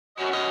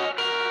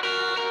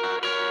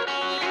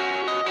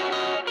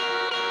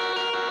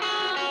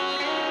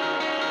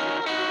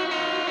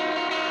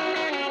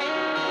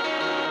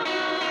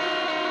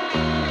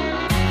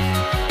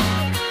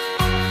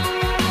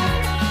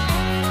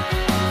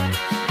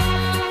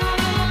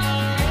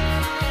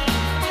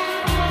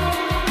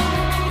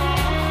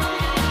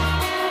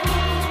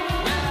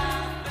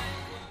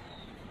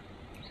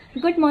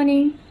Good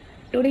morning.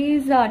 Today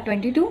is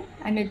 22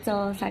 and it's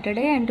a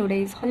Saturday and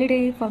today is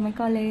holiday for my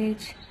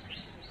college.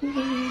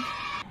 Yay.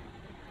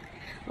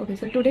 Okay,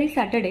 so today is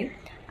Saturday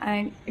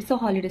and it's a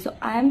holiday, so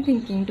I am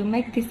thinking to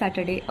make this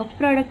Saturday a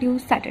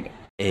productive Saturday.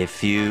 A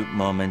few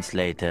moments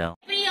later.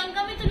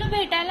 Priyanka मी तुला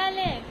भेटायला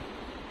आले.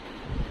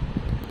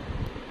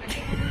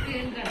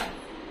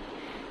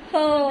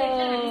 हो.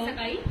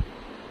 सकाळी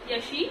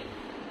Yeshi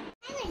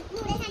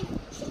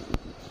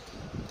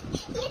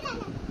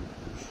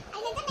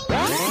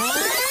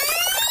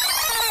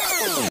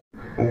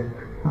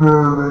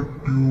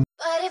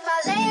But if I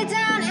lay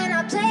down and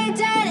I play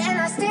dead and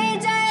I stay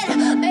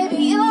dead, maybe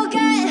you'll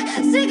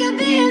get sick of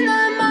being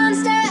the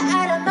monster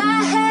out of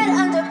my head,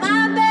 under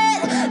my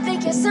bed.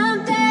 Think you're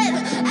something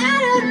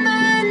out of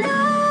my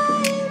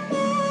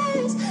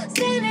nightmares,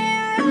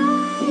 standing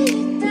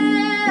right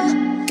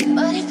there.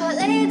 But if I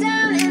lay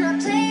down and I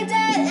play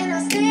dead and I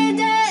stay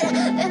dead,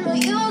 then will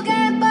you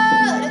get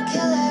bored of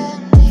killing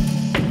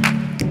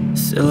me?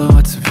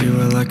 Silhouettes of you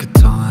are like a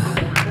taunt.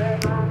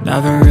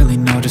 Never really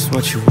know just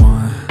what you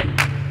want.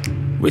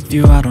 With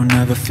you I don't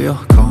ever feel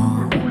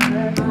calm.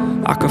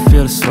 I can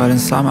feel the sweat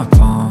inside my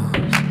palms.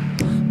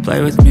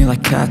 Play with me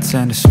like cats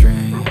and a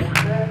string.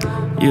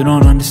 You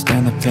don't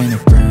understand the pain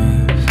it brings.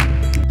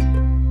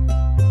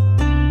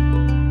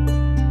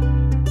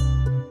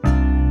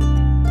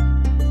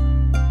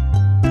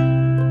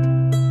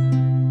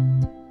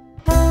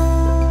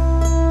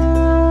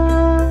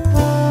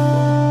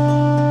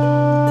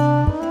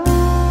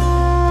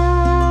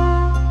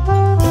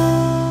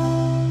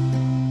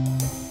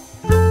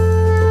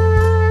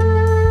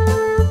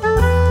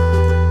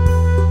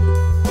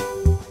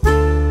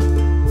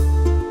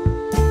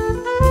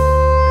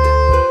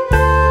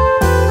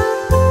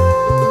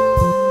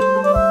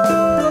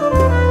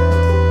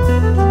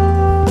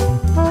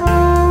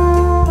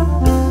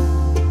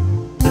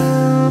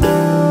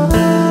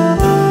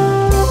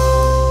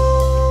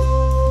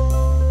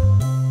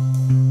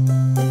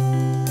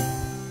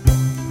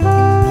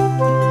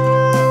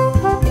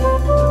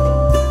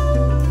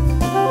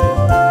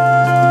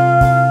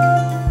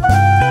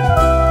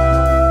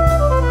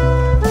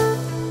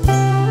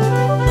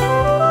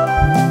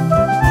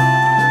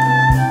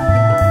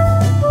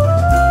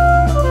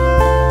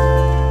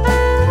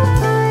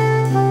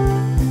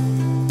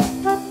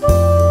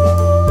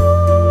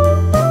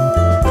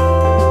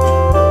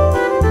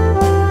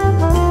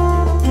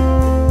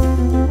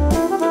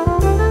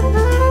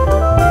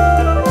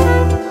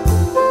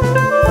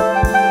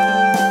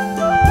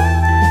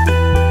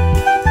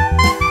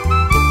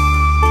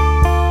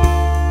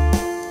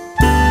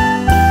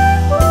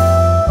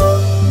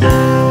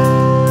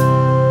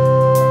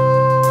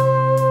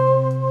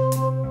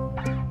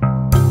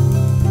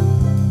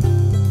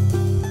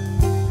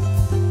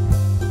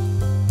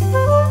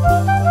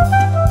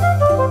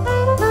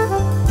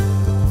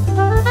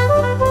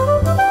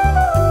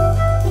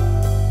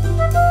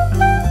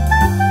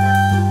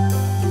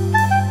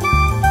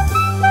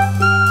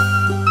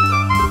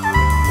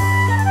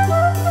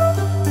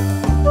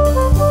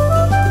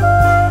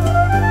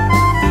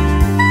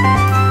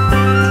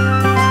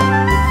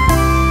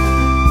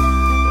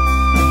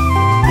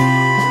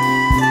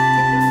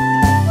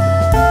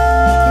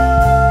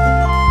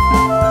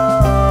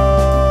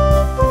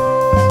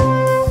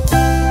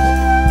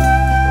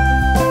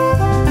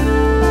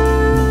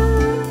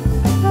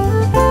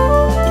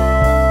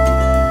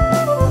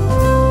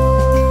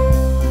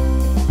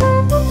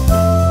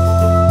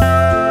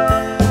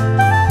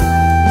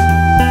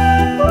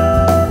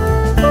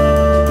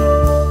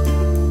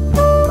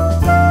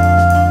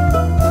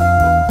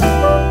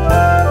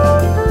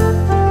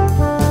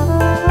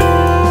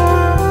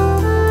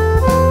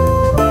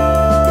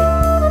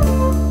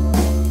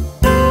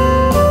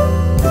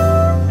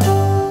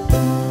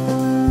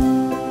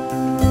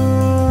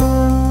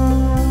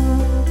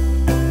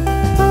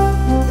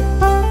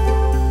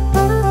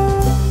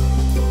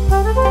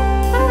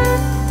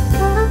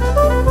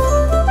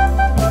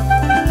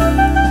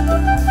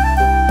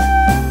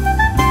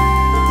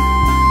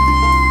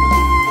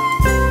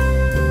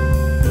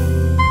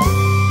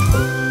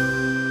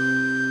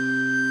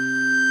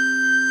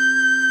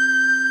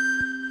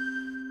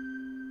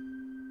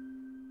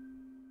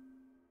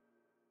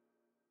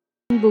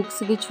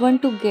 Books, which one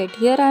to get?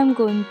 Here I am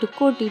going to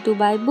Koti to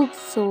buy books,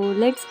 so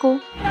let's go.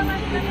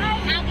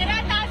 Agra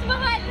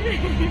Taj Mahal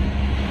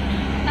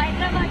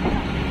Hyderabad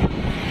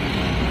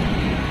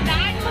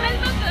Taj Mahal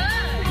बघ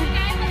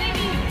काय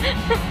बघायची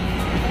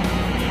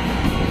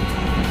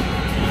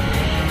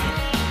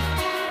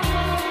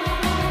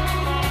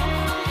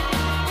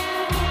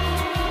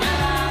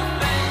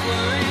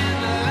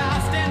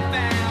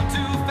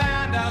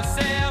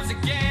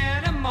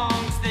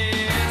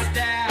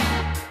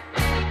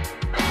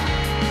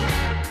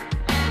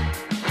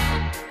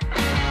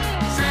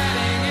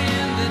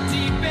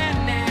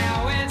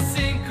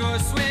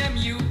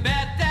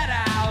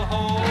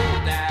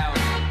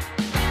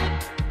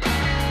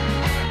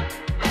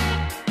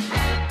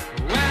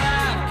Well,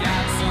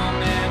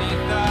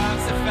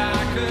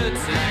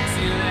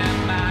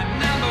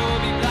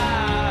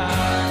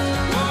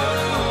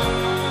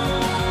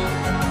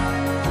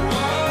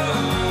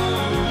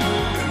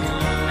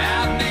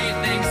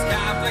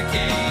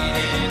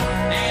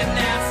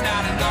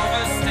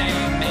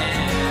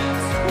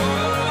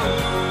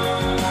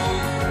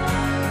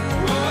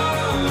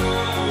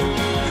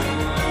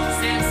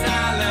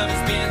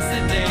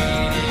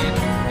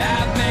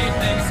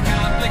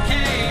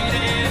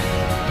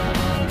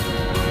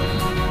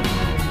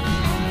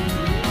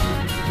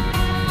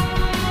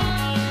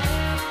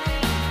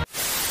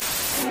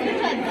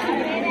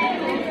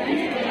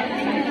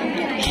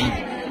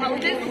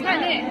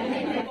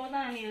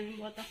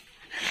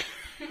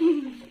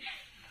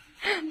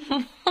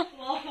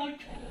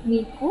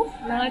 మీకు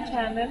నా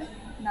channel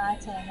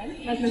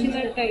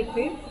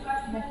నచ్చినట్టయితే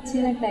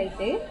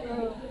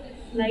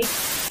like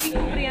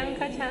మీకు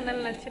Priyanka channel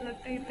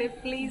నచ్చినట్టయితే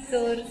please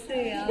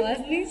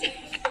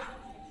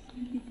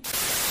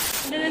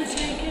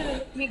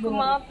మీకు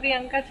మా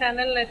ప్రియాంక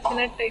ఛానల్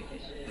నచ్చినట్టయితే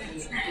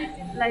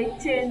లైక్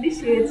చేయండి,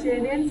 షేర్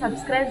చేయండి అండ్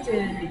సబ్స్క్రైబ్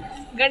చేయండి.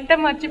 గంట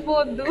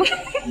మర్చిపోవద్దు.